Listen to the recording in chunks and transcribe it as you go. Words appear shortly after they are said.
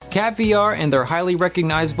Cat VR and their highly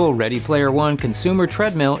recognizable Ready Player One consumer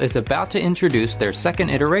treadmill is about to introduce their second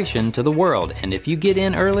iteration to the world, and if you get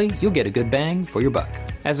in early, you'll get a good bang for your buck.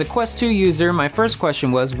 As a Quest 2 user, my first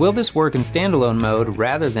question was, will this work in standalone mode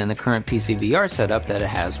rather than the current PC VR setup that it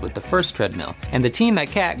has with the first treadmill? And the team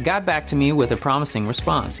at Cat got back to me with a promising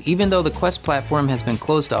response. Even though the Quest platform has been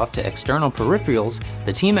closed off to external peripherals,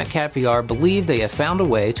 the team at Cat VR believe they have found a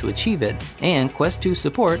way to achieve it, and Quest 2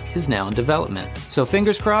 support is now in development. So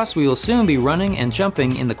fingers crossed, we will soon be running and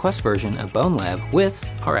jumping in the Quest version of Bone Lab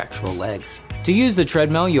with our actual legs. To use the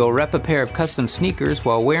treadmill, you'll rep a pair of custom sneakers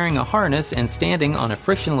while wearing a harness and standing on a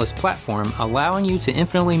frictionless platform, allowing you to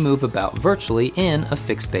infinitely move about virtually in a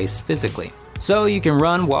fixed space physically. So you can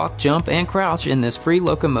run, walk, jump, and crouch in this free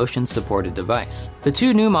locomotion-supported device. The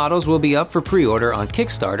two new models will be up for pre-order on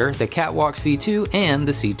Kickstarter, the Catwalk C2 and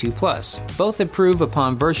the C2 Plus. Both improve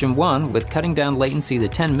upon version 1 with cutting down latency to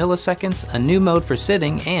 10 milliseconds, a new mode for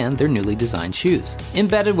sitting, and their newly designed shoes.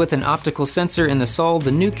 Embedded with an optical sensor in the sole,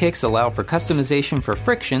 the new kicks allow for customization for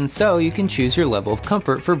friction, so you can choose your level of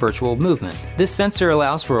comfort for virtual movement. This sensor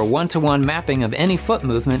allows for a one-to-one mapping of any foot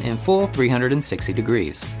movement in full 360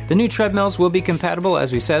 degrees. The new treadmills will be compatible,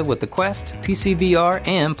 as we said, with the Quest, PC VR,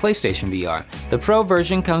 and PlayStation VR. The Pro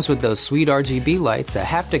version comes with those sweet RGB lights, a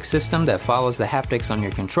haptic system that follows the haptics on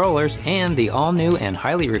your controllers, and the all-new and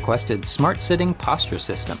highly requested Smart Sitting Posture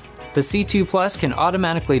System. The C2 Plus can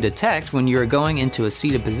automatically detect when you are going into a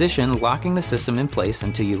seated position, locking the system in place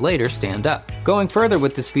until you later stand up. Going further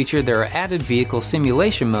with this feature, there are added vehicle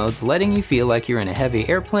simulation modes letting you feel like you're in a heavy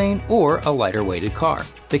airplane or a lighter weighted car.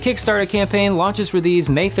 The Kickstarter campaign launches for these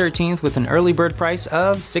May 13th with an early bird price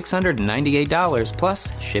of $698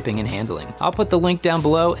 plus shipping and handling. I'll put the link down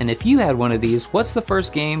below, and if you had one of these, what's the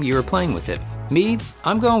first game you were playing with it? Me?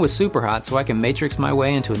 I'm going with Superhot so I can matrix my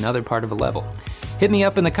way into another part of a level. Hit me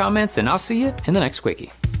up in the comments and I'll see you in the next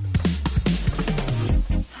quickie.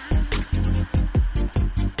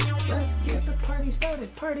 Let's get the party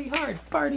started. Party hard. Party.